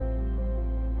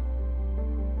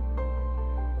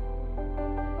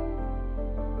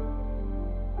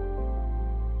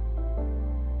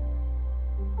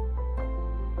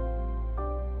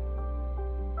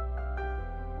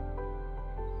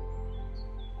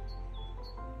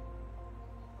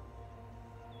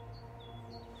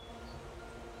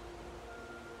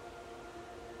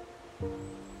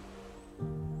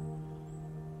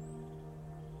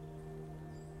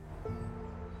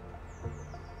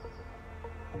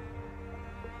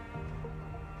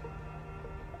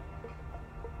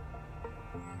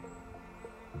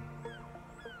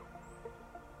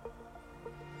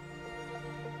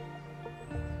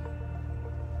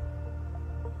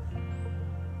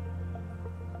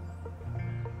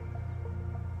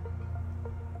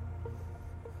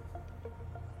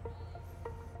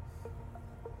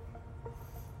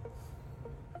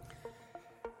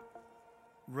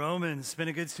Romans, it's been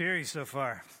a good series so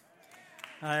far.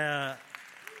 I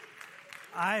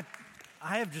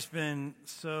have just been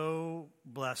so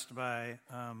blessed by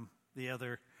the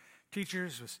other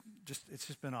teachers. It's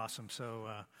just been awesome. So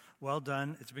well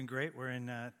done. It's been great. We're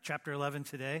in chapter 11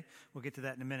 today. We'll get to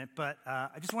that in a minute. But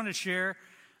I just wanted to share,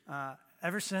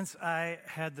 ever since I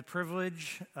had the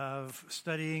privilege of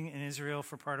studying in Israel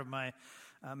for part of my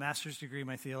master's degree,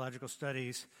 my theological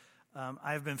studies,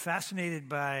 I've been fascinated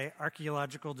by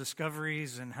archaeological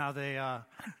discoveries and how they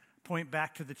point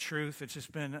back to the truth. It's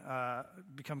just been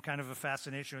become kind of a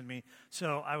fascination with me.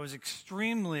 So I was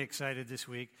extremely excited this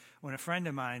week when a friend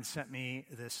of mine sent me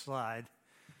this slide.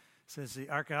 It says the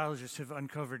archaeologists have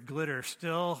uncovered glitter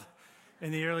still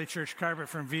in the early church carpet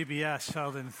from VBS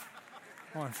held in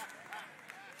one.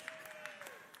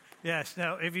 Yes,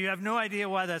 now, if you have no idea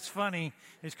why that's funny,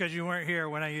 it's because you weren't here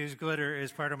when I used glitter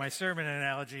as part of my sermon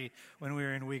analogy when we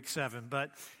were in week 7.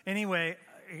 But anyway,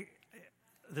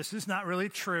 this is not really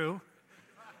true,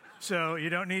 so you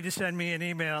don't need to send me an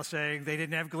email saying they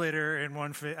didn't have glitter in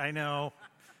one fit. I know,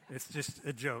 it's just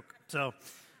a joke. So,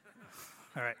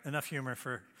 all right, enough humor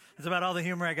that's about all the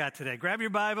humor I got today. Grab your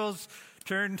Bibles,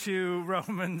 turn to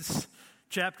Romans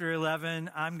chapter 11.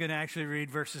 I'm going to actually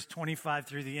read verses 25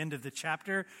 through the end of the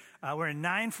chapter. We're in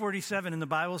 947 in the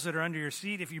Bibles that are under your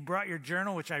seat. If you brought your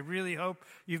journal, which I really hope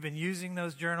you've been using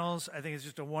those journals, I think it's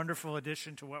just a wonderful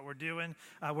addition to what we're doing.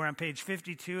 We're on page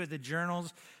 52 of the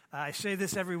journals. I say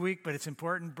this every week, but it's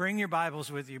important. Bring your Bibles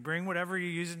with you. Bring whatever you're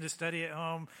using to study at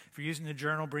home. If you're using a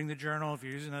journal, bring the journal. If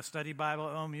you're using a study Bible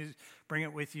at home, bring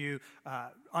it with you.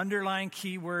 Underline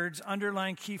keywords,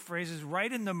 underline key phrases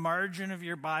right in the margin of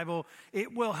your Bible.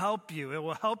 It will help you. It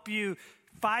will help you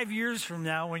 5 years from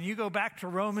now, when you go back to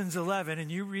Romans 11 and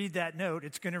you read that note,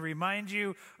 it's going to remind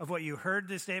you of what you heard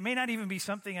this day. It may not even be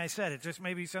something I said. It just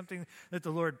may be something that the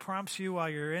Lord prompts you while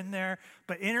you're in there.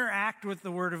 But interact with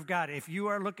the Word of God. If you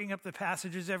are looking up the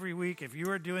passages every week, if you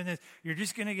are doing this, you're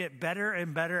just going to get better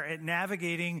and better at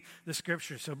navigating the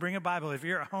Scriptures. So bring a Bible. If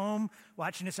you're at home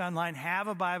watching this online, have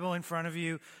a Bible in front of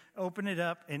you. Open it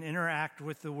up and interact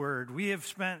with the Word. We have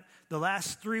spent the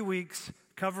last 3 weeks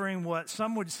covering what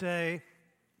some would say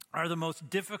are the most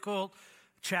difficult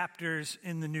chapters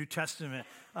in the New Testament.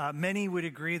 Many would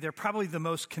agree they're probably the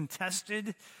most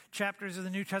contested chapters of the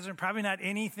New Testament. Probably not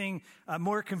anything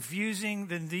more confusing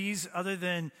than these other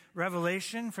than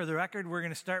Revelation. For the record, we're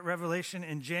going to start Revelation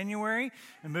in January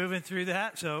and moving through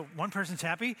that. So one person's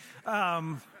happy.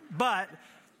 But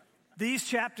these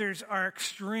chapters are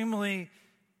extremely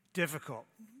difficult.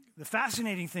 The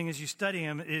fascinating thing as you study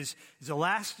them is the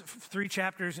last 3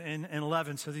 chapters and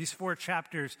 11. So these 4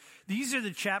 chapters, these are the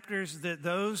chapters that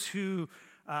those who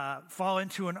fall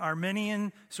into an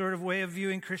Arminian sort of way of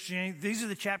viewing Christianity, these are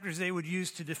the chapters they would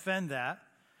use to defend that.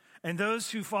 And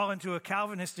those who fall into a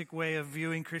Calvinistic way of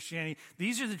viewing Christianity,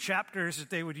 these are the chapters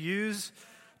that they would use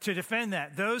to defend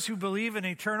that. Those who believe in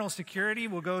eternal security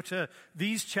will go to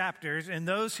these chapters, and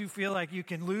those who feel like you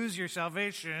can lose your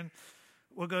salvation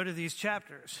will go to these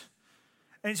chapters.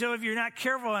 And so if you're not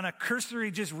careful on a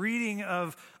cursory just reading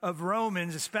of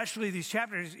Romans, especially these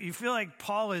chapters, you feel like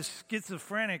Paul is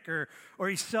schizophrenic or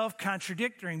he's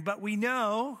self-contradicting, but we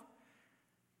know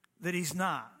that he's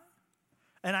not.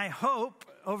 And I hope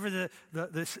over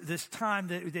this time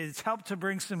that it's helped to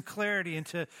bring some clarity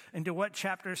into what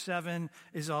chapter 7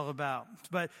 is all about.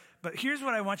 But here's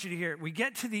what I want you to hear. We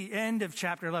get to the end of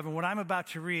chapter 11, what I'm about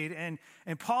to read, and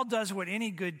Paul does what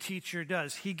any good teacher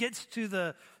does. He gets to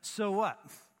the so what.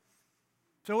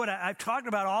 So what? I've talked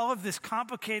about all of this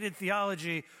complicated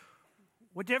theology.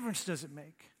 What difference does it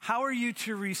make? How are you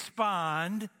to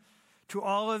respond to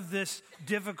all of this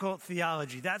difficult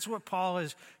theology? That's what Paul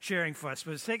is sharing for us. But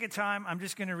for the sake of time, I'm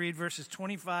just going to read verses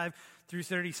 25 through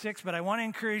 36. But I want to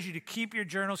encourage you to keep your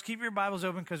journals, keep your Bibles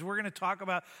open, because we're going to talk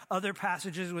about other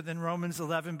passages within Romans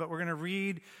 11. But we're going to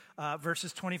read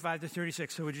verses 25 to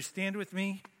 36. So would you stand with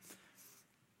me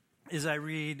as I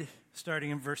read,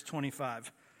 starting in verse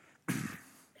 25.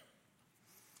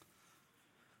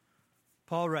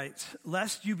 Paul writes,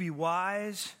 "Lest you be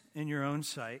wise in your own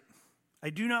sight, I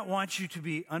do not want you to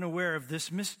be unaware of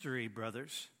this mystery,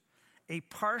 brothers. A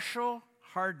partial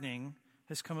hardening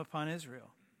has come upon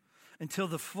Israel until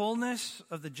the fullness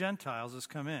of the Gentiles has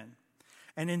come in.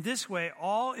 And in this way,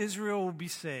 all Israel will be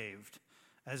saved,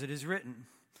 as it is written,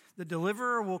 the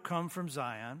deliverer will come from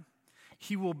Zion.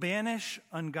 He will banish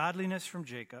ungodliness from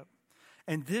Jacob.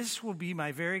 And this will be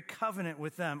my very covenant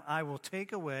with them. I will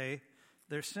take away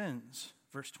their sins."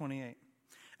 Verse 28.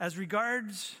 As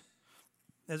regards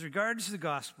the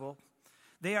gospel,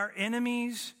 they are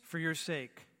enemies for your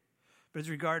sake. But as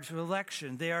regards to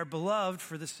election, they are beloved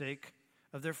for the sake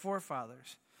of their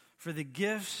forefathers. For the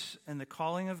gifts and the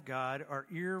calling of God are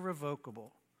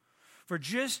irrevocable. For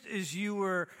just as you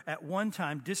were at one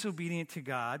time disobedient to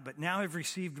God, but now have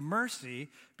received mercy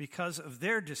because of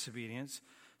their disobedience,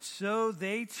 so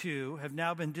they too have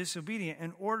now been disobedient,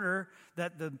 in order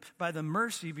that by the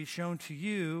mercy be shown to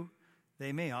you,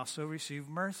 they may also receive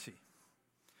mercy.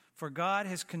 For God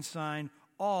has consigned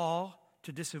all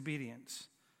to disobedience,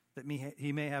 that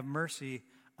he may have mercy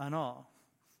on all.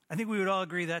 I think we would all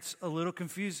agree that's a little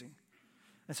confusing.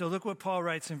 And so look what Paul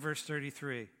writes in verse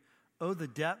 33. Oh, the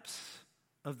depths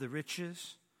of the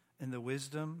riches and the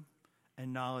wisdom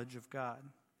and knowledge of God.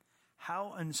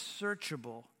 How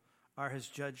unsearchable are his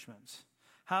judgments.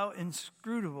 How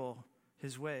inscrutable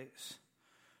his ways.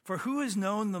 For who has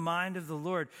known the mind of the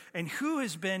Lord? And who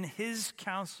has been his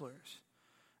counselors?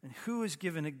 And who has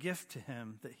given a gift to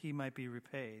him that he might be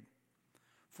repaid?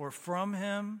 For from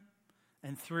him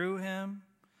and through him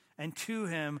and to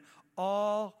him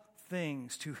all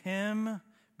things, to him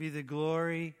be the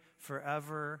glory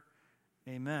forever.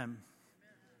 Amen.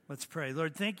 Let's pray.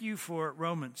 Lord, thank you for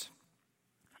Romans.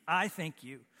 I thank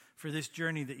you for this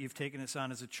journey that you've taken us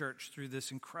on as a church through this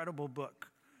incredible book.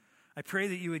 I pray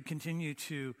that you would continue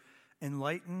to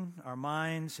enlighten our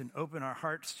minds and open our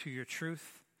hearts to your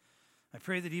truth. I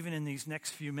pray that even in these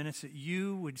next few minutes that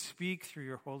you would speak through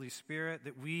your Holy Spirit,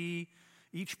 that we,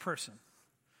 each person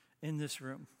in this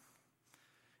room,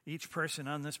 each person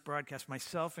on this broadcast,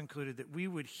 myself included, that we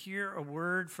would hear a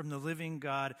word from the living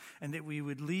God and that we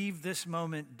would leave this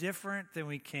moment different than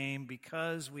we came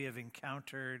because we have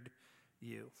encountered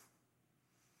you.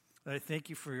 Lord, I thank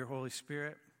you for your Holy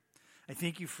Spirit. I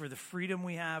thank you for the freedom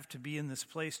we have to be in this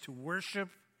place, to worship,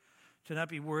 to not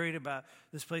be worried about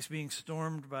this place being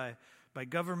stormed by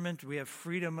government. We have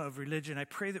freedom of religion. I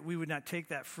pray that we would not take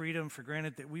that freedom for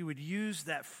granted, that we would use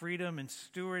that freedom and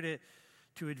steward it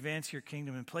to advance your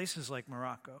kingdom in places like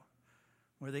Morocco,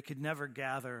 where they could never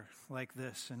gather like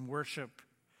this and worship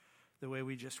the way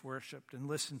we just worshiped and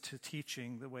listen to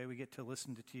teaching the way we get to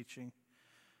listen to teaching.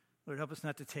 Lord, help us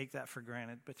not to take that for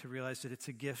granted, but to realize that it's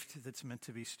a gift that's meant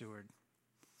to be stewarded.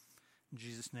 In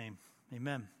Jesus' name,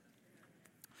 amen.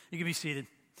 You can be seated.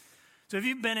 So if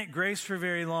you've been at Grace for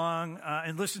very long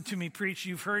and listened to me preach,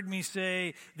 you've heard me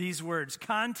say these words: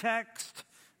 context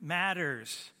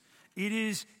matters. It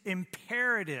is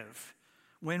imperative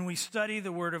when we study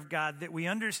the Word of God that we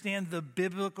understand the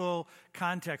biblical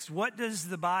context. What does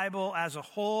the Bible as a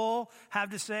whole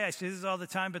have to say? I say this all the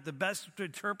time, but the best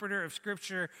interpreter of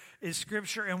Scripture is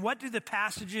Scripture. And what do the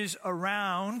passages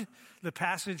around the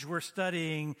passage we're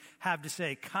studying have to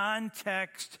say?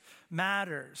 Context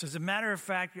matters. As a matter of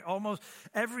fact, almost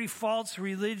every false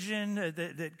religion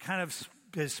that kind of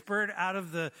has spurred out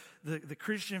of the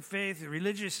Christian faith, the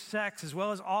religious sects, as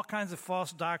well as all kinds of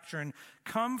false doctrine,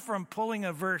 come from pulling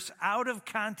a verse out of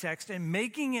context and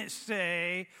making it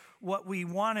say what we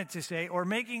want it to say, or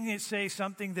making it say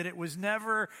something that it was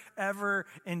never, ever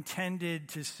intended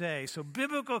to say. So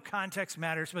biblical context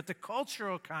matters, but the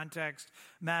cultural context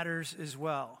matters as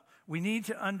well. We need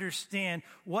to understand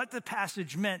what the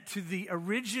passage meant to the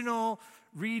original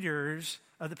readers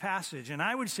of the passage. And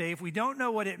I would say if we don't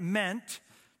know what it meant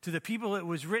to the people it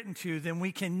was written to, then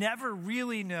we can never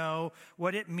really know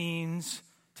what it means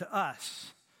to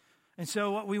us. And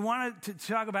so what we want to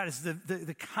talk about is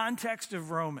the context of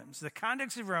Romans. The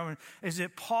context of Romans is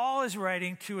that Paul is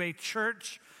writing to a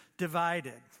church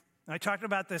divided. I talked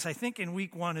about this, I think in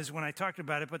week 1 is when I talked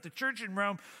about it, but the church in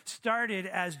Rome started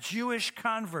as Jewish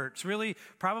converts, really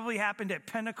probably happened at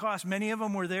Pentecost. Many of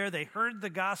them were there. They heard the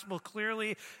gospel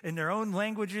clearly in their own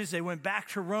languages. They went back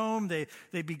to Rome.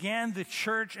 They began the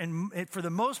church, and for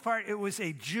the most part, it was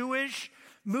a Jewish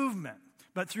movement.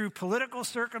 But through political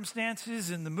circumstances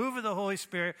and the move of the Holy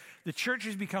Spirit, the church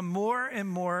has become more and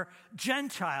more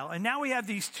Gentile. And now we have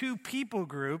these two people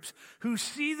groups who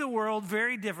see the world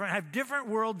very different, have different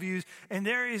worldviews, and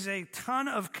there is a ton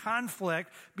of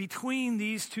conflict between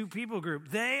these two people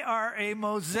groups. They are a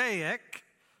mosaic.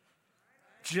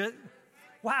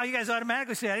 Wow, you guys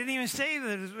automatically say, I didn't even say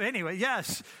that. Anyway,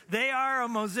 yes, they are a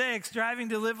mosaic striving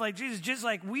to live like Jesus, just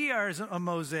like we are a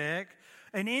mosaic.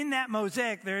 And in that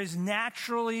mosaic, there is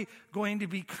naturally going to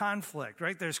be conflict,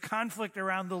 right? There's conflict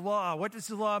around the law. What does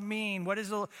the law mean?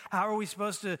 How are we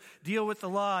supposed to deal with the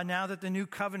law now that the new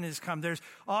covenant has come? There's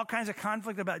all kinds of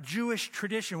conflict about Jewish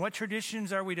tradition. What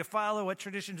traditions are we to follow? What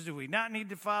traditions do we not need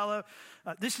to follow?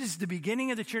 This is the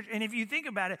beginning of the church. And if you think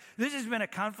about it, this has been a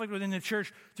conflict within the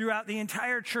church throughout the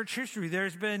entire church history.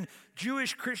 There's been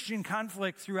Jewish-Christian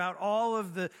conflict throughout all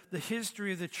of the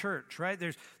history of the church, right?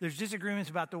 There's disagreements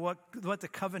about what the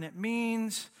covenant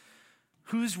means,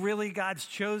 who's really God's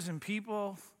chosen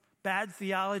people. Bad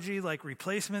theology, like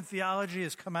replacement theology,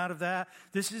 has come out of that.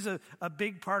 This is a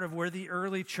big part of where the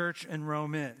early church in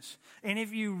Rome is. And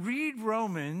if you read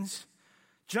Romans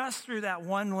just through that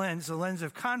one lens, the lens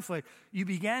of conflict, you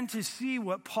begin to see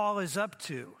what Paul is up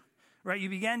to, right? You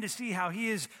begin to see how he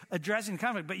is addressing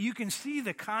conflict, but you can see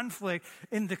the conflict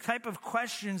in the type of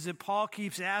questions that Paul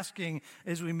keeps asking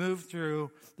as we move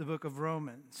through the book of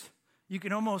Romans. You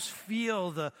can almost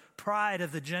feel the pride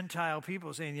of the Gentile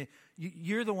people saying,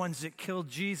 you're the ones that killed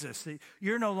Jesus.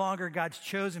 You're no longer God's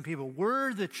chosen people.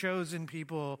 We're the chosen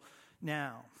people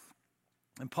now.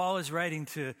 And Paul is writing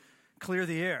to clear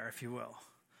the air, if you will.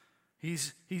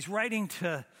 He's writing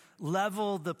to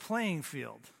level the playing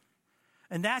field.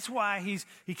 And that's why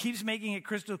he keeps making it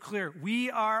crystal clear. We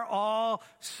are all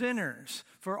sinners,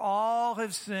 for all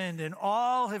have sinned and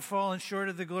all have fallen short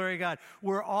of the glory of God.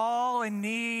 We're all in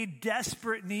need,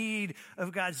 desperate need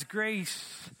of God's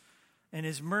grace and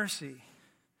his mercy.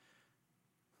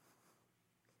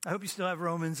 I hope you still have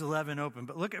Romans 11 open,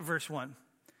 but look at verse 1.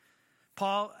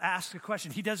 Paul asks a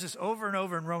question. He does this over and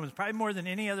over in Romans, probably more than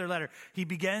any other letter. He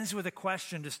begins with a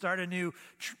question to start a new,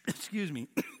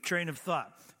 train of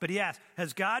thought. But he asks,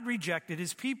 has God rejected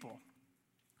his people?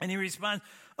 And he responds,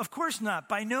 of course not,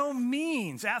 by no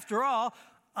means. After all,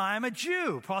 I'm a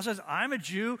Jew. Paul says, I'm a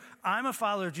Jew. I'm a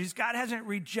follower of Jesus. God hasn't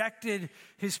rejected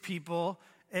his people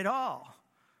at all.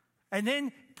 And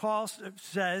then Paul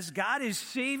says, God is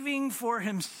saving for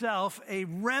himself a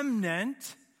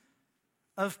remnant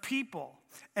of people,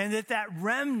 and that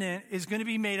remnant is going to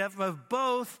be made up of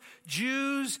both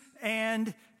Jews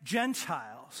and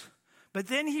Gentiles. But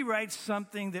then he writes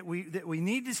something that we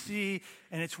need to see,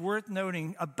 and it's worth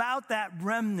noting about that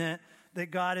remnant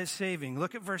that God is saving.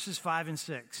 Look at verses 5 and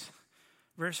 6.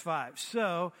 Verse 5.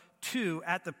 So, too,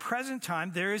 at the present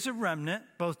time, there is a remnant,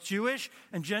 both Jewish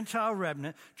and Gentile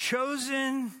remnant,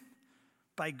 chosen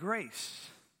by grace.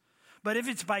 But if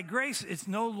it's by grace, it's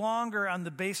no longer on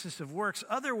the basis of works.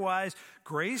 Otherwise,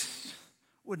 grace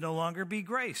would no longer be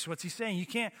grace. What's he saying? You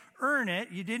can't earn it.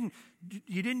 You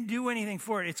didn't do anything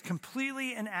for it. It's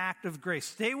completely an act of grace.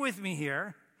 Stay with me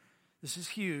here. This is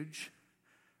huge.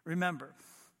 Remember,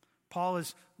 Paul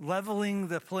is leveling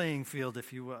the playing field,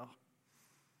 if you will.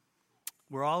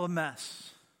 We're all a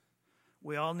mess.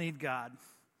 We all need God.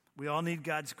 We all need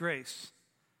God's grace.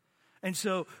 And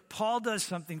so Paul does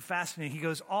something fascinating. He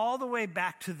goes all the way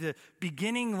back to the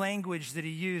beginning language that he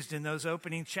used in those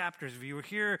opening chapters. If you were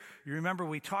here, you remember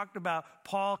we talked about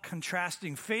Paul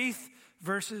contrasting faith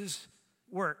versus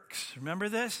works. Remember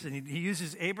this? And he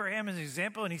uses Abraham as an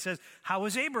example, and he says, how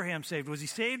was Abraham saved? Was he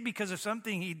saved because of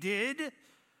something he did?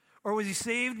 Or was he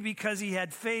saved because he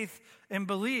had faith and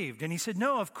believed? And he said,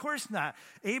 no, of course not.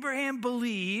 Abraham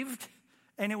believed,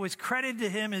 and it was credited to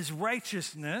him as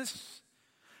righteousness.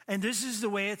 And this is the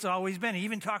way it's always been. He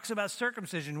even talks about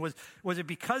circumcision. Was it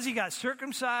because he got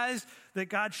circumcised that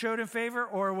God showed him favor?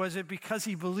 Or was it because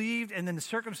he believed and then the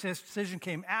circumcision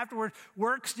came afterward?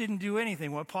 Works didn't do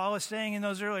anything. What Paul is saying in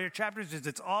those earlier chapters is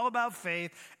it's all about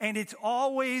faith, and it's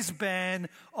always been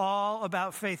all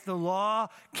about faith. The law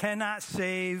cannot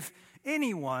save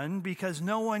anyone because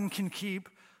no one can keep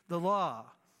the law.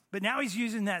 But now he's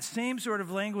using that same sort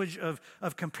of language of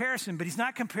comparison, but he's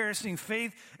not comparing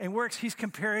faith and works. He's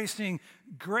comparing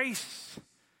grace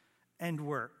and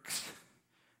works.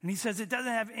 And he says it doesn't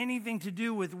have anything to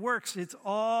do with works. It's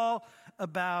all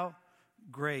about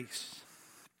grace.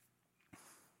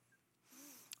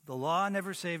 The law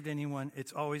never saved anyone.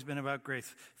 It's always been about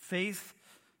grace. Faith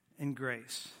and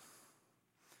grace.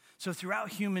 So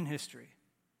throughout human history,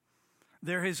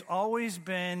 there has always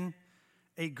been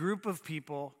a group of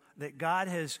people that God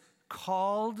has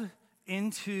called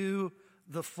into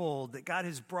the fold, that God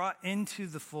has brought into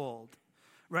the fold,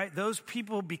 right? Those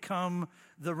people become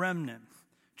the remnant,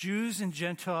 Jews and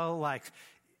Gentile alike.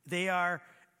 They are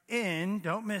in,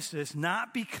 don't miss this,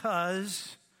 not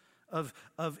because of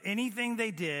anything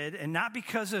they did and not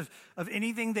because of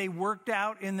anything they worked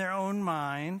out in their own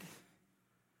mind,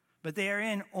 but they are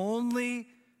in only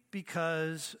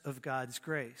because of God's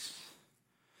grace.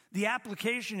 The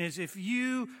application is if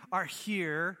you are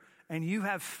here and you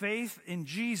have faith in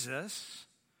Jesus,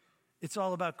 it's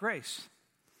all about grace.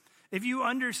 If you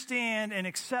understand and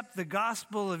accept the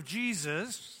gospel of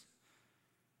Jesus,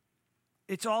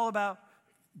 it's all about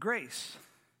grace.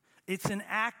 It's an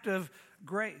act of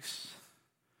grace.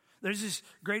 There's this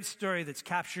great story that's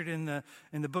captured in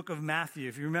the book of Matthew.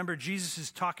 If you remember, Jesus is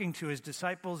talking to his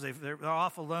disciples. They're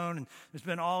off alone, and there's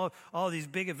been all these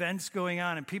big events going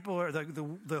on, and people are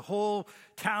the whole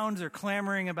towns are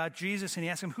clamoring about Jesus. And he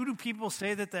asks them, "Who do people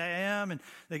say that I am?" And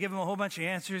they give him a whole bunch of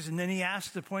answers. And then he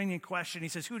asks the poignant question. He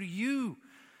says, "Who do you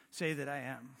say that I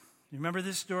am?" You remember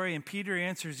this story? And Peter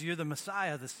answers, "You're the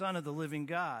Messiah, the Son of the living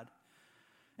God."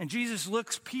 And Jesus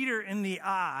looks Peter in the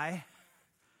eye,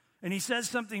 and he says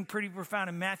something pretty profound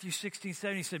in Matthew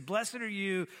 16:7. He said, "Blessed are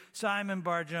you, Simon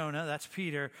Bar-Jonah," that's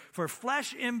Peter, "for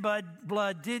flesh and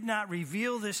blood did not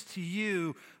reveal this to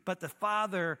you, but the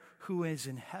Father who is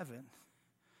in heaven."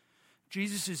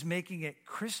 Jesus is making it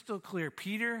crystal clear,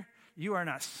 Peter, you are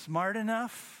not smart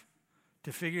enough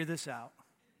to figure this out.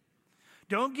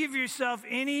 Don't give yourself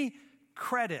any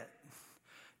credit.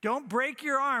 Don't break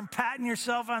your arm patting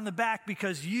yourself on the back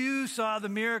because you saw the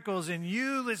miracles and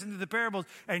you listened to the parables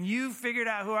and you figured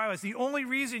out who I was. The only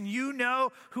reason you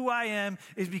know who I am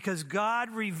is because God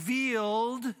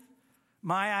revealed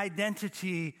my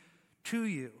identity to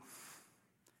you.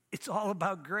 It's all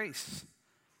about grace.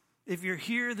 If you're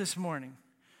here this morning,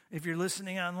 if you're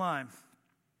listening online,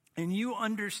 and you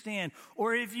understand,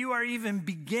 or if you are even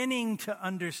beginning to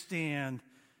understand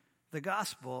the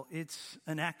gospel, it's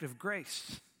an act of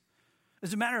grace.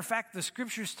 As a matter of fact, the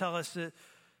scriptures tell us that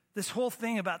this whole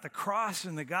thing about the cross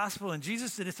and the gospel and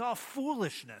Jesus, that it's all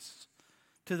foolishness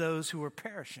to those who are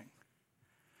perishing.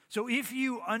 So if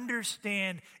you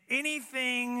understand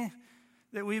anything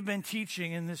that we've been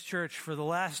teaching in this church for the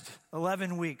last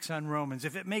 11 weeks on Romans,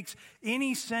 if it makes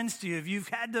any sense to you, if you've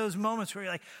had those moments where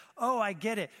you're like, oh, I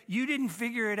get it, you didn't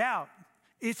figure it out,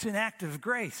 it's an act of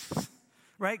grace,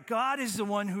 right? God is the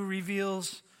one who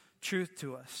reveals truth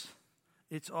to us.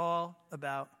 It's all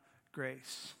about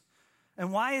grace.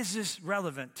 And why is this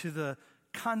relevant to the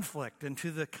conflict and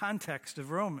to the context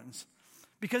of Romans?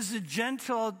 Because the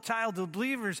Gentile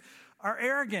believers are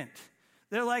arrogant.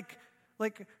 They're like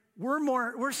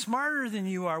we're smarter than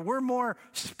you are. We're more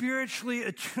spiritually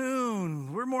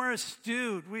attuned. We're more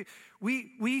astute.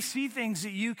 We see things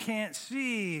that you can't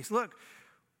see. Look,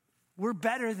 we're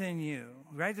better than you,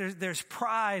 right? There's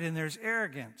pride and there's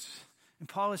arrogance. And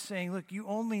Paul is saying, look, you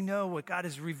only know what God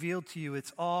has revealed to you.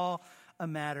 It's all a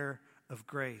matter of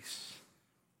grace.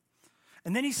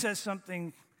 And then he says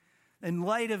something in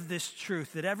light of this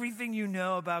truth, that everything you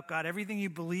know about God, everything you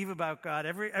believe about God,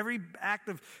 every act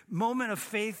of moment of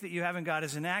faith that you have in God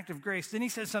is an act of grace. Then he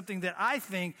says something that I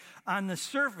think on the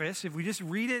surface, if we just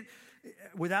read it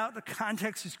without the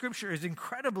context of Scripture, is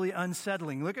incredibly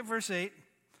unsettling. Look at verse 8.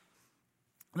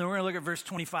 Then we're going to look at verse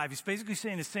 25. He's basically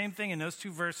saying the same thing in those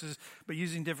two verses, but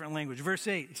using different language. Verse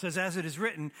 8, it says, as it is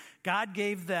written, God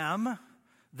gave them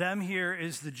here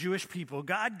is the Jewish people.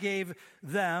 God gave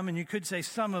them, and you could say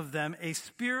some of them, a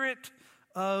spirit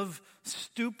of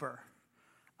stupor,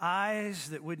 eyes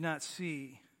that would not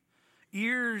see,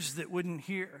 ears that wouldn't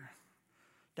hear,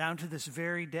 down to this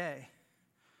very day.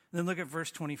 Then look at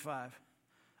verse 25.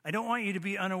 I don't want you to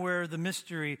be unaware of the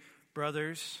mystery,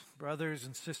 brothers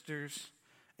and sisters.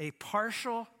 A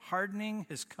partial hardening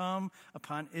has come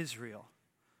upon Israel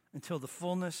until the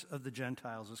fullness of the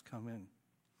Gentiles has come in.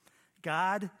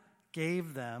 God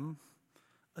gave them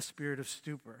a spirit of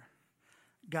stupor.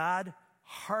 God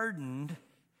hardened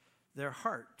their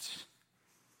hearts.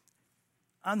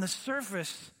 On the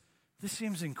surface, this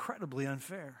seems incredibly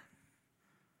unfair.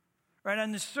 Right,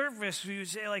 on the surface, we would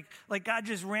say like God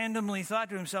just randomly thought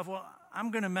to himself, well, I'm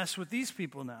going to mess with these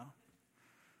people now.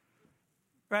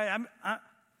 Right,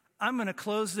 I'm going to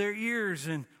close their ears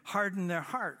and harden their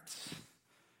hearts.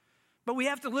 But we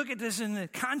have to look at this in the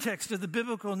context of the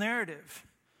biblical narrative.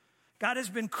 God has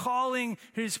been calling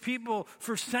his people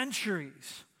for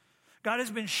centuries. God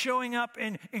has been showing up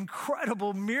in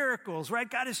incredible miracles, right?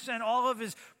 God has sent all of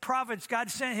his prophets. God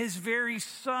sent his very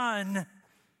son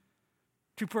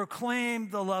to proclaim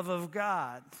the love of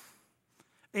God.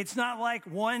 It's not like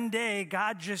one day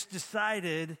God just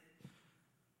decided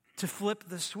to flip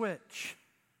the switch.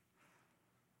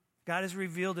 God has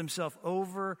revealed himself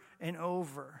over and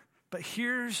over. But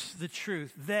here's the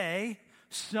truth.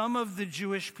 Some of the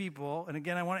Jewish people, and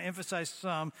again, I want to emphasize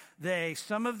some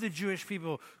of the Jewish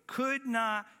people could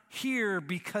not hear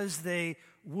because they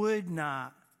would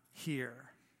not hear.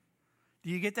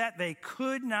 Do you get that? They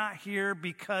could not hear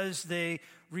because they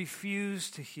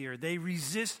refused to hear. They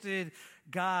resisted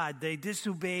God. They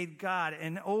disobeyed God.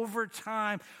 And over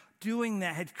time, doing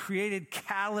that had created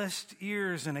calloused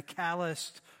ears and a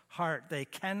calloused heart. They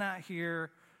cannot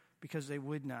hear because they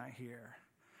would not hear.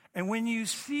 And when you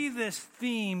see this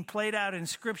theme played out in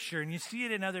Scripture, and you see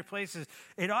it in other places,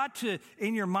 it ought to,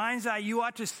 in your mind's eye, you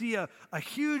ought to see a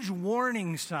huge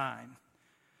warning sign.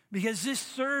 Because this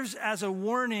serves as a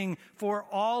warning for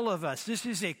all of us. This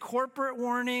is a corporate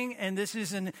warning, and this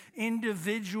is an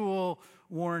individual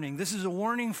warning. This is a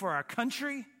warning for our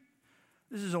country.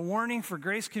 This is a warning for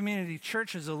Grace Community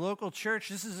Church as a local church.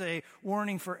 This is a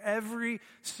warning for every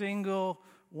single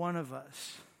one of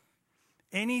us.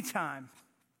 Anytime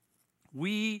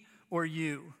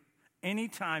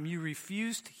anytime you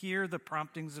refuse to hear the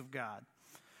promptings of God,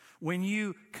 when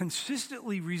you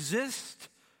consistently resist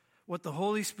what the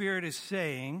Holy Spirit is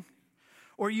saying,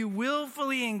 or you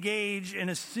willfully engage in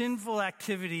a sinful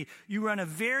activity, you run a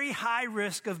very high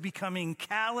risk of becoming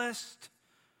calloused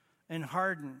and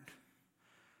hardened.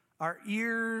 Our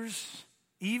ears,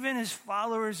 even as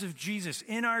followers of Jesus,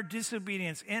 in our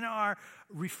disobedience, in our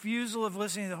refusal of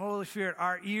listening to the Holy Spirit,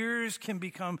 our ears can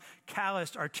become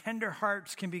calloused. Our tender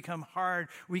hearts can become hard.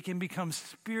 We can become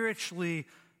spiritually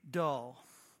dull.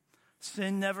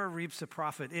 Sin never reaps a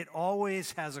profit. It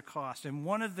always has a cost. And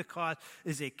one of the costs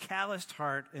is a calloused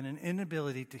heart and an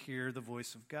inability to hear the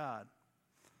voice of God.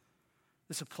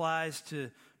 This applies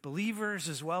to believers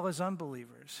as well as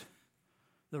unbelievers.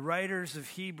 The writers of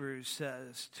Hebrews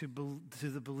says to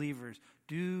the believers,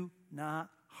 do not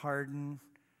harden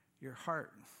your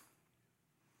heart.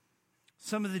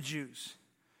 Some of the Jews,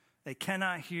 they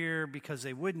cannot hear because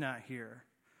they would not hear.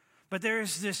 But there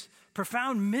is this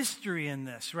profound mystery in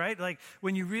this, right? Like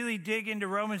when you really dig into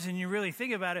Romans and you really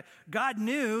think about it, God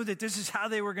knew that this is how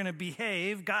they were going to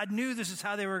behave. God knew this is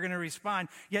how they were going to respond.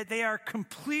 Yet they are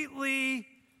completely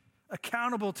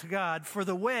accountable to God for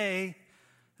the way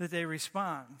that they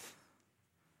respond.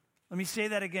 Let me say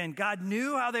that again. God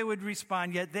knew how they would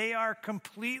respond, yet they are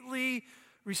completely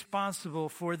responsible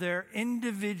for their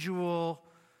individual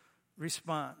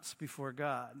response before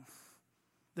God.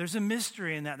 There's a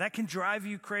mystery in that. That can drive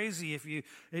you crazy if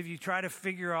you try to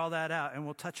figure all that out, and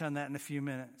we'll touch on that in a few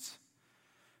minutes.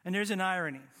 And there's an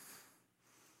irony.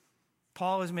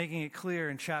 Paul is making it clear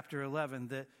in chapter 11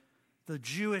 that the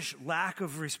Jewish lack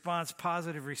of response,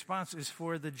 positive response, is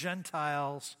for the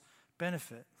Gentiles'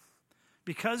 benefit.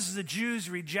 Because the Jews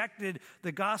rejected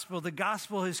the gospel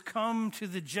has come to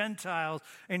the Gentiles,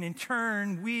 and in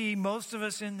turn, we, most of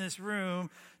us in this room,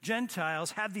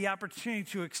 Gentiles, have the opportunity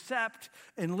to accept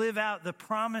and live out the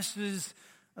promises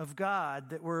of God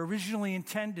that were originally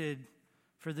intended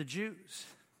for the Jews.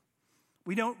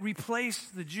 We don't replace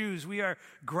the Jews. We are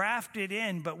grafted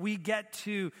in, but we get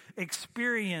to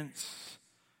experience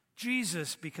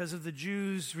Jesus because of the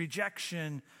Jews'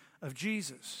 rejection of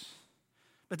Jesus.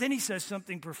 But then he says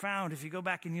something profound. If you go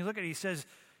back and you look at it, he says,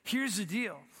 here's the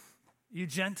deal, you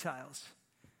Gentiles.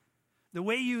 The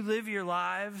way you live your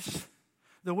lives,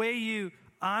 the way you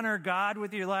honor God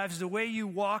with your lives, the way you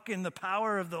walk in the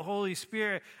power of the Holy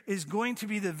Spirit is going to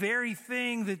be the very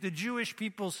thing that the Jewish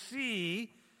people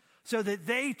see so that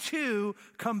they too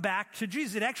come back to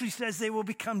Jesus. It actually says they will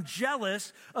become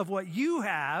jealous of what you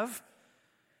have,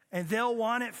 and they'll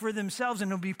want it for themselves,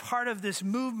 and it'll be part of this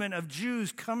movement of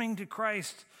Jews coming to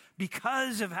Christ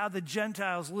because of how the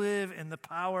Gentiles live in the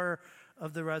power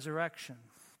of the resurrection.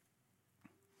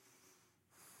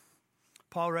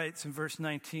 Paul writes in verse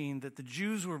 19 that the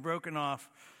Jews were broken off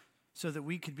so that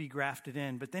we could be grafted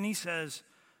in. But then he says,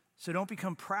 so don't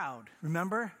become proud.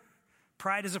 Remember?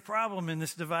 Pride is a problem in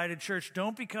this divided church.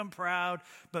 Don't become proud,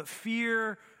 but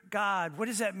fear God. What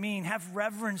does that mean? Have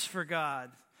reverence for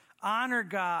God. Honor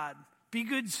God. Be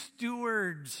good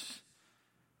stewards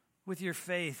with your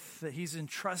faith that he's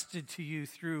entrusted to you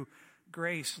through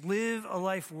grace. Live a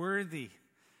life worthy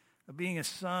of being a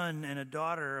son and a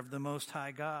daughter of the Most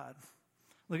High God.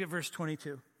 Look at verse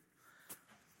 22.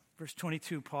 Verse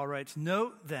 22, Paul writes,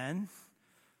 note then,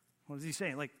 what is he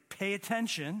saying? Like, pay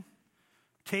attention.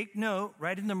 Take note,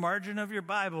 right in the margin of your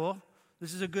Bible.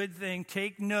 This is a good thing.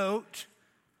 Take note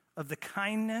of the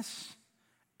kindness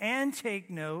and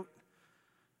take note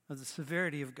of the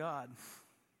severity of God.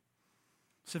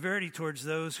 Severity towards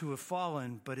those who have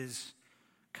fallen, but his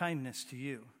kindness to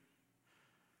you.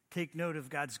 Take note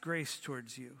of God's grace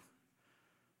towards you.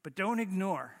 But don't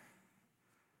ignore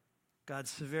God's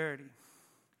severity.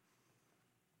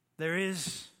 There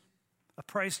is a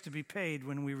price to be paid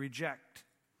when we reject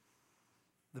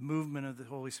the movement of the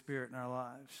Holy Spirit in our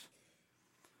lives.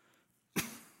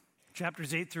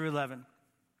 Chapters 8 through 11.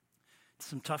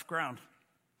 Some tough ground.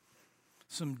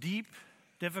 Some deep,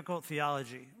 difficult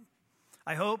theology.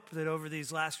 I hope that over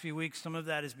these last few weeks, some of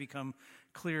that has become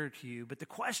clearer to you. But the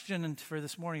question for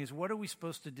this morning is, what are we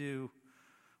supposed to do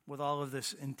with all of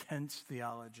this intense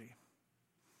theology?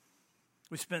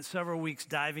 We spent several weeks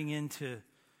diving into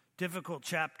difficult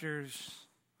chapters.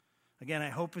 Again, I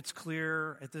hope it's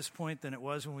clearer at this point than it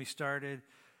was when we started.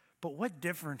 But what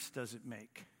difference does it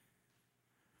make?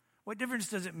 What difference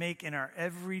does it make in our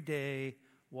everyday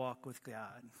walk with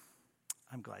God?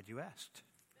 I'm glad you asked.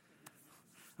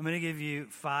 I'm going to give you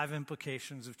 5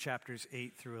 implications of chapters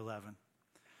 8 through 11.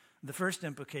 The first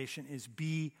implication is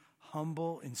be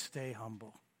humble and stay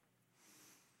humble.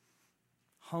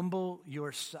 Humble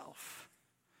yourself.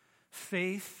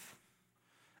 faith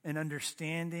and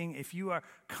understanding, if you are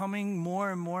coming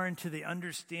more and more into the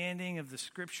understanding of the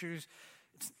scriptures,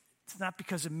 it's not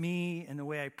because of me and the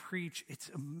way I preach. It's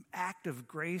an act of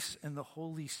grace and the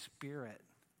Holy Spirit.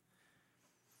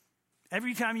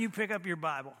 Every time you pick up your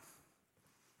Bible,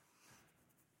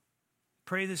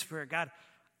 pray this prayer: God,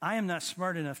 I am not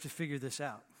smart enough to figure this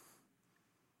out.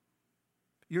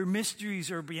 Your mysteries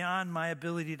are beyond my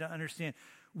ability to understand.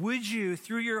 Would you,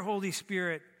 through your Holy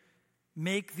Spirit,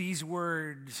 make these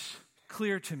words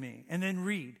clear to me? And then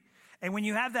read. And when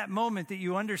you have that moment that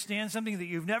you understand something that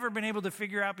you've never been able to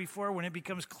figure out before, when it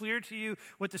becomes clear to you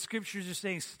what the scriptures are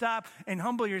saying, stop and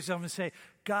humble yourself and say,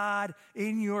 God,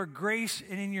 in your grace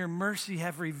and in your mercy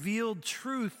have revealed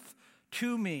truth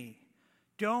to me.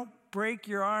 Don't break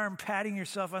your arm patting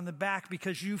yourself on the back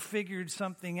because you figured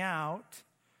something out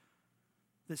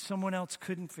that someone else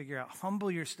couldn't figure out.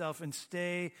 Humble yourself and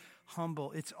stay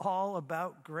humble. It's all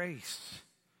about grace.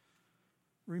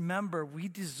 Remember, we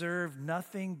deserve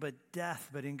nothing but death,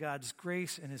 but in God's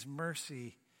grace and his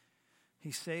mercy,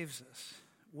 he saves us.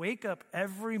 Wake up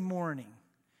every morning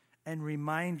and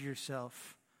remind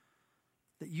yourself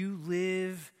that you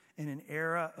live in an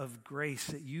era of grace,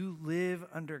 that you live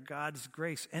under God's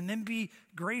grace, and then be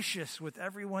gracious with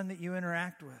everyone that you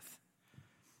interact with.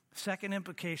 Second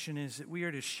implication is that we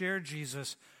are to share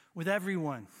Jesus with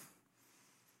everyone.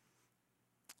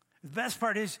 The best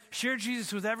part is share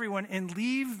Jesus with everyone and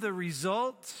leave the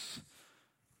results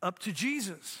up to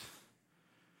Jesus,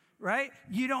 right?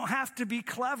 You don't have to be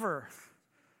clever.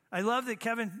 I love that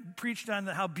Kevin preached on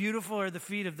how beautiful are the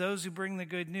feet of those who bring the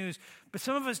good news. But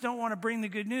some of us don't want to bring the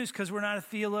good news because we're not a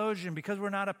theologian, because we're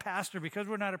not a pastor, because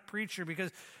we're not a preacher.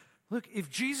 Because, look, if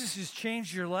Jesus has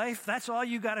changed your life, that's all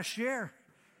you got to share.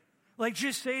 Like,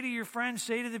 just say to your friends,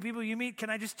 say to the people you meet, can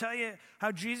I just tell you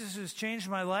how Jesus has changed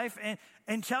my life?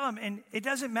 And tell them. And it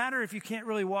doesn't matter if you can't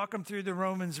really walk them through the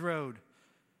Romans road,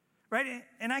 right?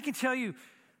 And I can tell you,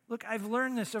 look, I've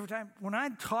learned this over time. When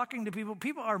I'm talking to people,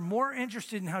 people are more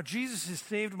interested in how Jesus has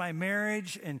saved my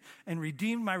marriage and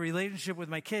redeemed my relationship with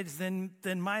my kids than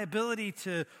my ability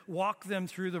to walk them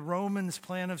through the Romans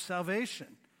plan of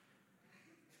salvation.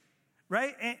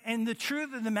 Right? And the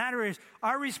truth of the matter is,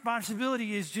 our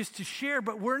responsibility is just to share,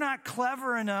 but we're not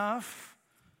clever enough,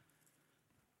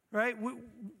 right?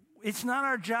 It's not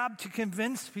our job to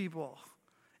convince people.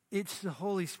 It's the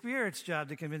Holy Spirit's job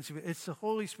to convince people. It's the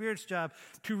Holy Spirit's job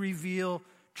to reveal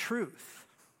truth.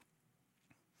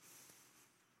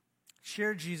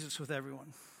 Share Jesus with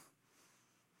everyone.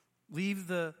 Leave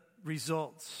the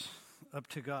results up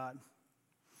to God.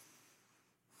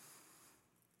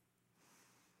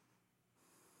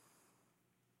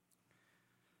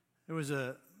 There was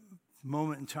a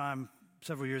moment in time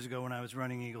several years ago when I was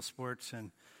running Eagle Sports,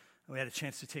 and we had a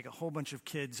chance to take a whole bunch of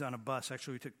kids on a bus.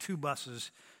 Actually, we took 2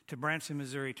 buses to Branson,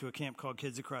 Missouri, to a camp called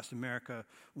Kids Across America.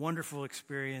 Wonderful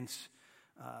experience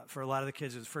for a lot of the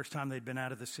kids. It was the first time they'd been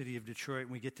out of the city of Detroit,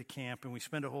 and we get to camp, and we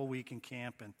spend a whole week in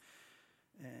camp, and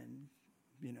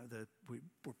you know,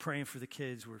 we're praying for the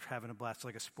kids. We're having a blast,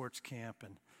 like a sports camp,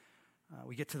 and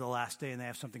we get to the last day, and they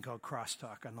have something called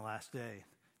crosstalk on the last day.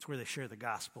 It's where they share the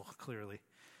gospel, clearly.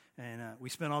 And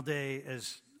we spent all day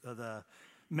as the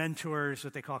mentors,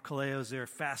 what they call kaleos, there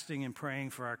fasting and praying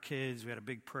for our kids. We had a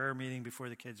big prayer meeting before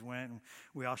the kids went. And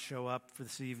we all show up for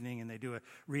this evening, and they do a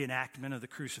reenactment of the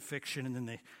crucifixion, and then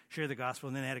they share the gospel.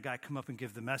 And then they had a guy come up and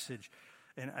give the message.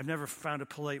 And I've never found a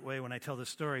polite way when I tell this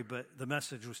story, but the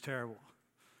message was terrible.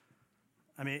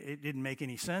 I mean, it didn't make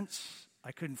any sense.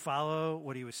 I couldn't follow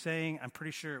what he was saying. I'm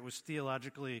pretty sure it was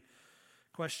theologically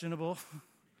questionable.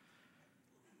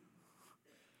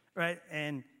 Right?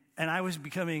 And I was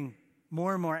becoming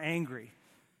more and more angry.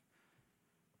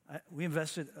 We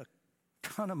invested a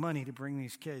ton of money to bring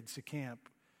these kids to camp.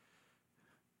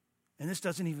 And this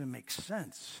doesn't even make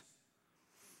sense.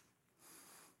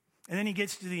 And then he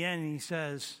gets to the end and he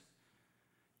says,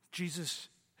 Jesus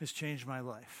has changed my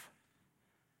life.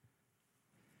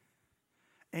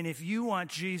 And if you want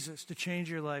Jesus to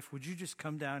change your life, would you just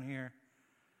come down here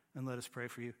and let us pray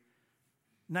for you?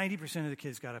 90% of the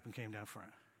kids got up and came down front.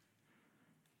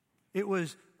 It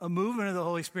was a movement of the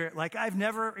Holy Spirit like I've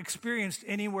never experienced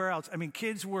anywhere else. I mean,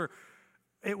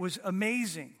 it was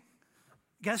amazing.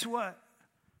 Guess what?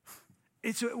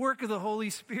 It's a work of the Holy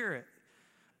Spirit.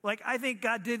 Like, I think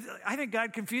God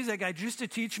confused that guy just to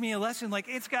teach me a lesson. Like,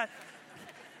 it's got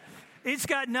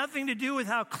nothing to do with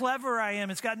how clever I am.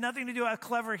 It's got nothing to do with how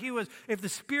clever he was. If the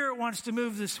Spirit wants to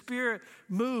move, the Spirit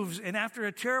moves. And after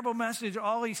a terrible message,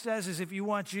 all he says is, if you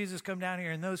want Jesus, come down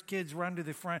here. And those kids run to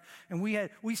the front. And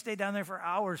we stayed down there for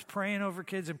hours praying over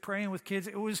kids and praying with kids.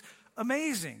 It was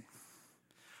amazing.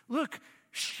 Look,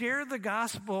 Share the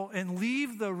gospel and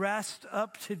leave the rest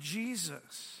up to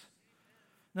Jesus.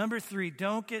 Number 3,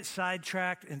 don't get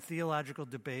sidetracked in theological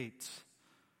debates.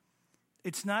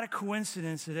 It's not a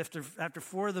coincidence that after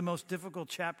 4 of the most difficult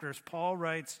chapters, Paul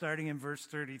writes, starting in verse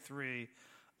 33,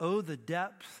 "Oh, the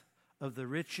depth of the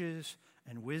riches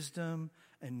and wisdom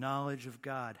and knowledge of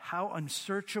God. How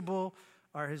unsearchable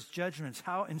are his judgments,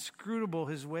 how inscrutable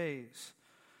his ways.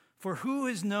 For who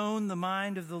has known the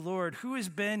mind of the Lord? Who has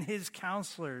been his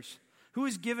counselors? Who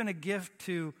has given a gift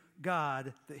to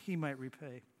God that he might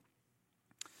repay?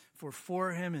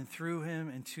 For him and through him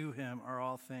and to him are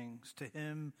all things. To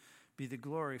him be the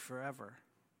glory forever."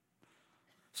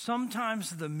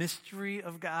 Sometimes the mystery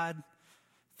of God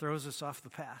throws us off the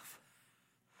path.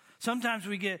 Sometimes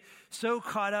we get so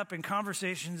caught up in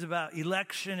conversations about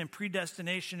election and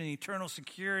predestination and eternal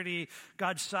security,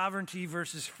 God's sovereignty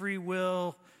versus free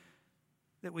will,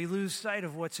 that we lose sight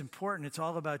of what's important. It's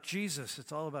all about Jesus.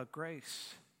 It's all about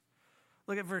grace.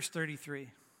 Look at verse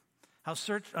 33. How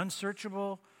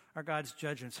unsearchable are God's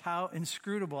judgments. How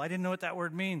inscrutable. I didn't know what that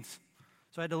word means,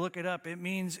 so I had to look it up. It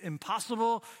means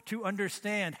impossible to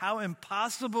understand. How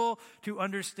impossible to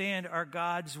understand are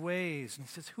God's ways. And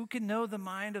he says, who can know the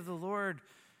mind of the Lord?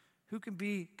 Who can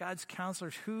be God's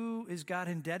counselors? Who is God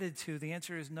indebted to? The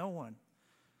answer is no one.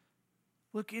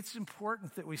 Look, it's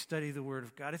important that we study the Word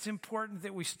of God. It's important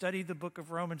that we study the book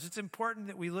of Romans. It's important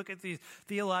that we look at these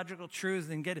theological truths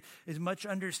and get as much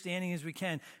understanding as we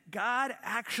can. God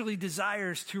actually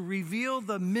desires to reveal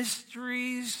the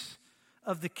mysteries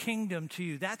of the kingdom to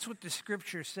you. That's what the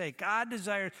scriptures say. God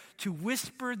desires to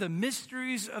whisper the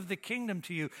mysteries of the kingdom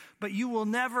to you, but you will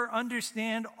never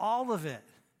understand all of it.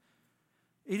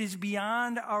 It is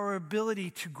beyond our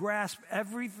ability to grasp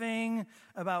everything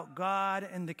about God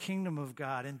and the kingdom of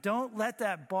God. And don't let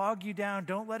that bog you down.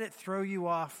 Don't let it throw you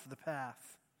off the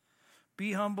path.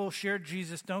 Be humble, share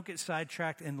Jesus, don't get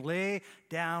sidetracked, and lay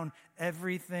down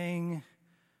everything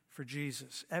for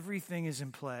Jesus. Everything is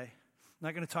in play. I'm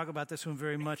not going to talk about this one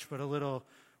very much, but a little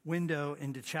window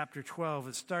into chapter 12.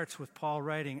 It starts with Paul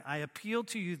writing, "I appeal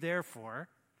to you, therefore,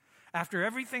 after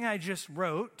everything I just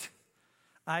wrote,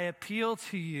 I appeal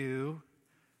to you,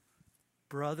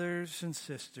 brothers and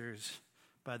sisters,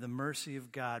 by the mercy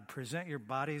of God, present your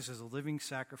bodies as a living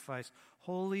sacrifice,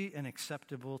 holy and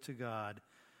acceptable to God,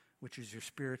 which is your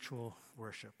spiritual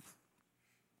worship.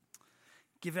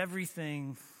 Give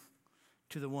everything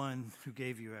to the one who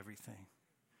gave you everything.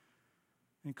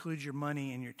 Include your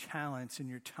money and your talents and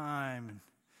your time and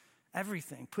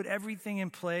everything. Put everything in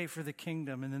play for the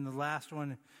kingdom. And then the last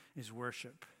one is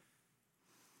worship.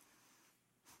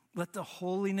 Let the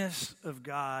holiness of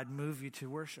God move you to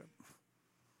worship.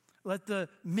 Let the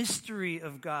mystery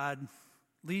of God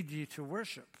lead you to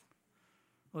worship.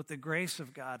 Let the grace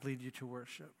of God lead you to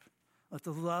worship. Let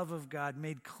the love of God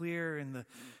made clear in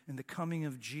the coming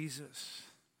of Jesus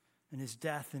and his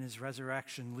death and his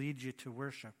resurrection lead you to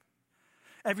worship.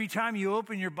 Every time you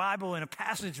open your Bible and a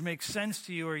passage makes sense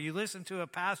to you, or you listen to a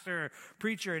pastor or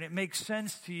preacher and it makes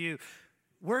sense to you,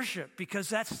 worship, because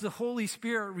that's the Holy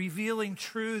Spirit revealing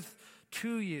truth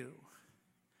to you.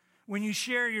 When you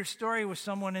share your story with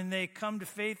someone and they come to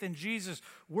faith in Jesus,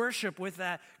 worship with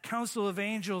that council of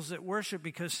angels that worship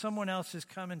because someone else has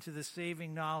come into the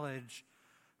saving knowledge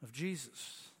of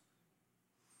Jesus.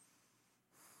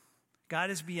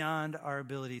 God is beyond our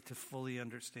ability to fully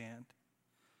understand.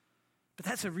 But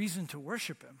that's a reason to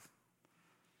worship him.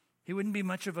 He wouldn't be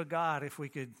much of a God if we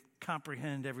could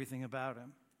comprehend everything about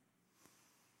him.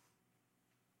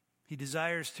 He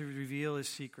desires to reveal his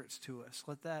secrets to us.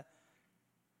 Let that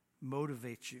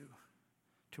motivate you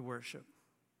to worship.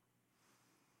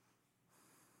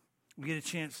 We get a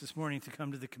chance this morning to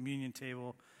come to the communion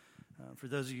table. For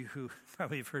those of you who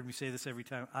probably have heard me say this every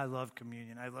time, I love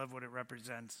communion. I love what it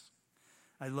represents.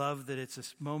 I love that it's a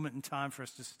moment in time for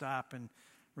us to stop and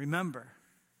remember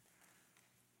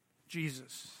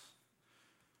Jesus,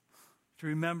 to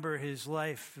remember his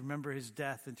life, to remember his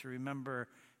death, and to remember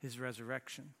his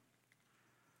resurrection.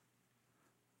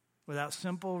 Without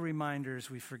simple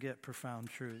reminders, we forget profound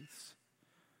truths.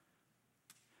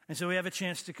 And so we have a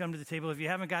chance to come to the table. If you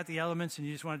haven't got the elements and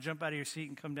you just want to jump out of your seat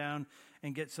and come down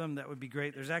and get some, that would be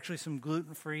great. There's actually some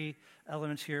gluten-free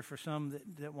elements here for some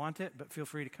that want it, but feel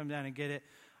free to come down and get it.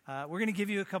 We're going to give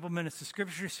you a couple minutes. The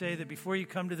scriptures say that before you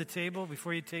come to the table,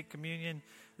 before you take communion,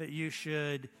 that you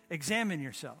should examine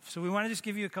yourself. So we want to just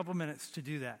give you a couple minutes to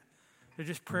do that. To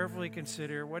just prayerfully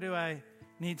consider, what do I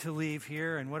need to leave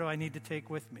here and what do I need to take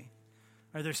with me?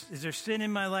 Is there sin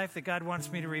in my life that God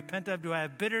wants me to repent of? Do I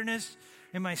have bitterness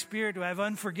in my spirit? Do I have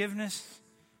unforgiveness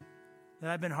that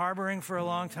I've been harboring for a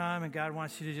long time and God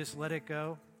wants you to just let it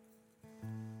go?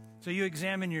 So you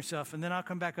examine yourself, and then I'll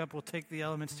come back up. We'll take the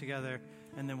elements together,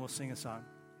 and then we'll sing a song.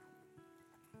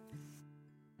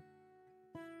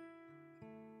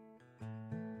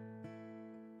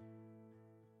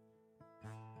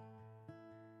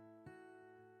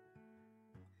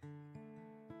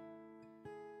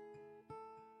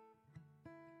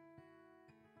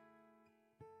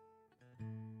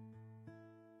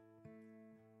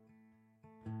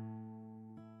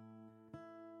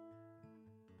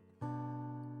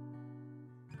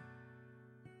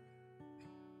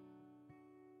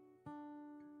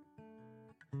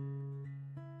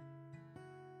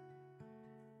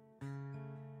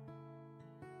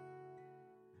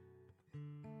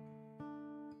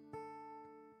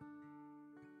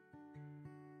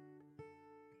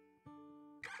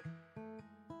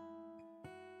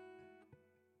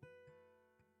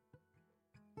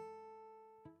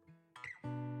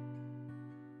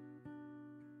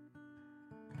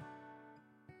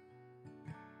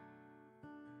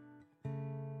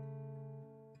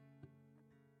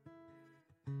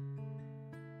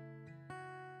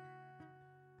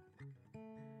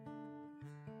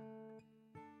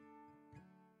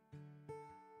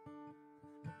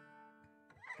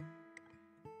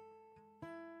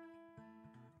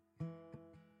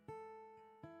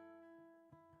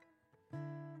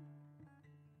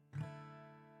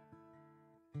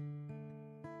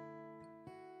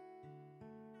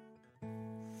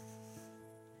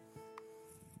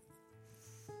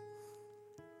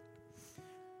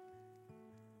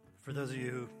 For those of you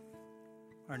who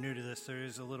are new to this, there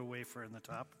is a little wafer in the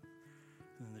top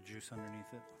and the juice underneath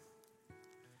it.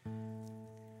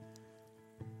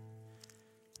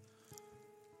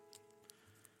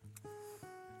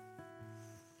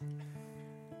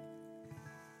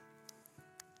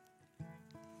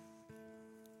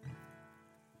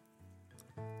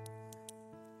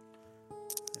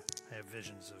 I have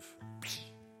visions of...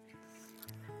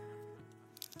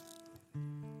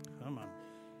 Come on.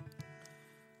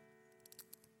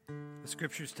 The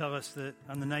scriptures tell us that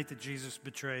on the night that Jesus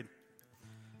betrayed,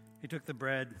 he took the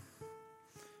bread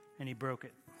and he broke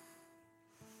it.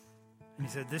 And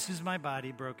he said, "This is my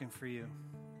body broken for you.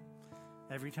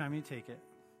 Every time you take it,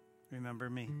 remember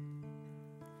me."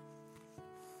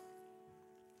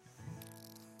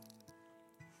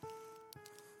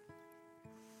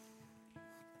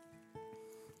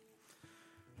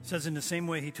 It says in the same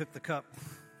way he took the cup,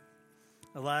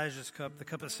 Elijah's cup, the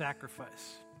cup of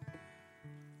sacrifice.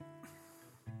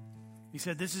 He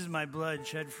said, "This is my blood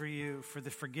shed for you for the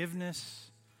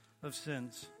forgiveness of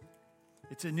sins."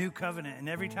 It's a new covenant, and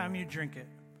every time you drink it,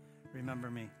 remember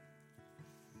me.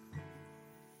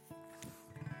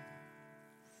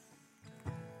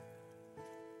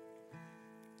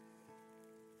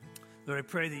 Lord, I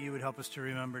pray that you would help us to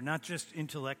remember, not just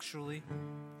intellectually,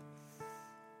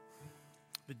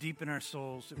 but deep in our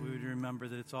souls, that we would remember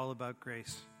that it's all about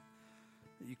grace.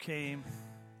 That you came,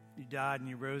 you died, and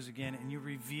you rose again, and you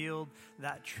revealed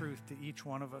that truth to each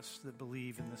one of us that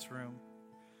believe in this room.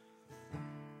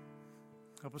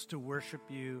 Help us to worship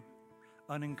you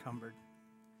unencumbered.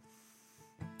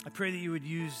 I pray that you would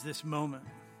use this moment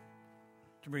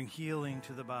to bring healing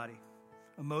to the body,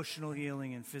 emotional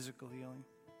healing and physical healing.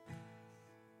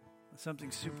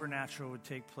 Something supernatural would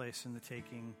take place in the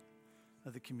taking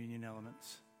of the communion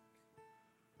elements.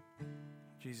 In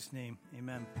Jesus' name,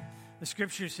 amen. The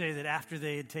scriptures say that after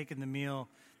they had taken the meal,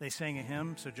 they sang a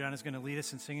hymn. So John is going to lead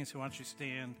us in singing, so why don't you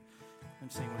stand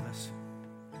and sing with us.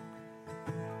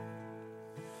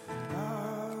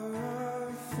 Our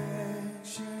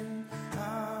affection,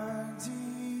 our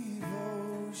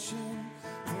devotion,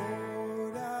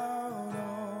 poured out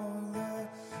on the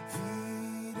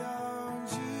feet of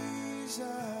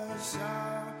Jesus.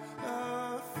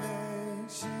 Our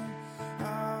affection,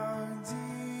 our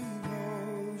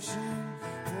devotion,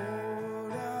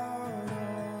 poured out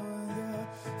on the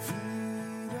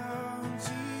feet of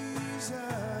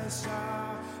Jesus.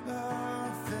 Our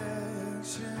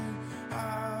affection,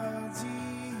 our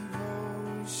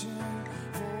devotion,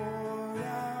 poured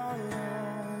out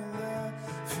on the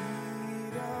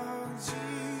feet of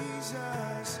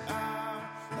Jesus.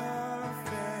 Our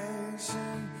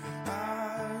affection,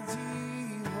 our devotion,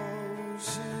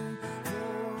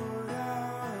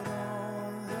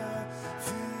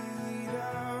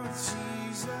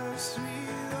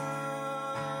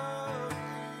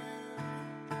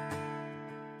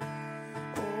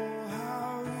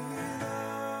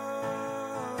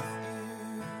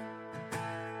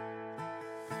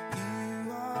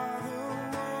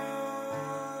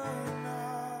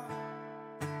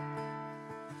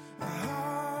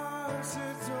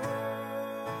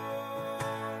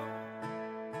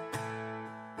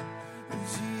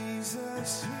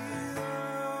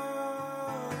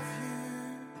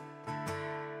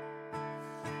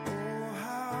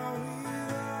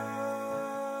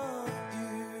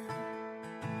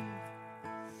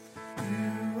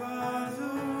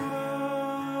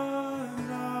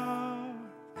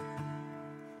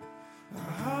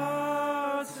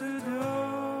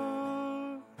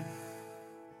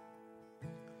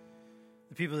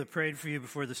 the people that prayed for you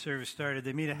before the service started,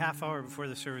 they meet a half hour before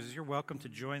the service. You're welcome to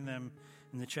join them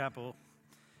in the chapel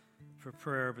for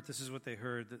prayer, but this is what they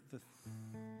heard. That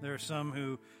there are some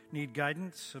who need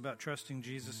guidance about trusting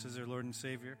Jesus as their Lord and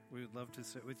Savior. We would love to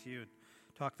sit with you and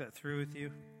talk that through with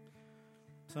you.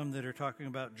 Some that are talking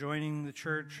about joining the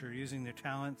church or using their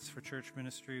talents for church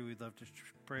ministry, we'd love to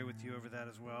pray with you over that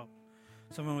as well.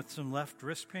 Someone with some left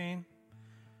wrist pain,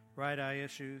 right eye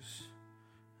issues,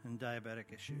 and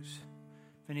diabetic issues.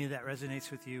 If any of that resonates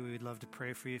with you, we would love to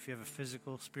pray for you. If you have a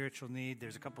physical, spiritual need,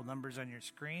 there's a couple numbers on your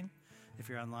screen. If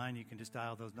you're online, you can just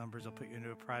dial those numbers. I'll put you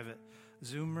into a private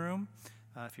Zoom room.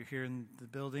 If you're here in the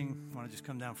building, want to just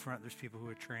come down front, there's people who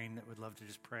are trained that would love to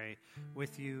just pray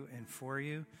with you and for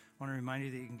you. I want to remind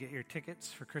you that you can get your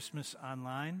tickets for Christmas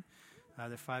online.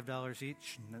 They're $5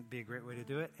 each, and that'd be a great way to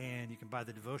do it. And you can buy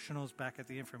the devotionals back at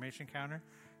the information counter.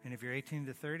 And if you're 18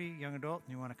 to 30, young adult,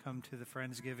 and you want to come to the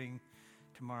Friendsgiving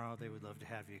tomorrow, they would love to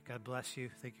have you. God bless you.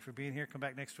 Thank you for being here. Come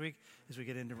back next week as we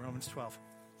get into Romans 12.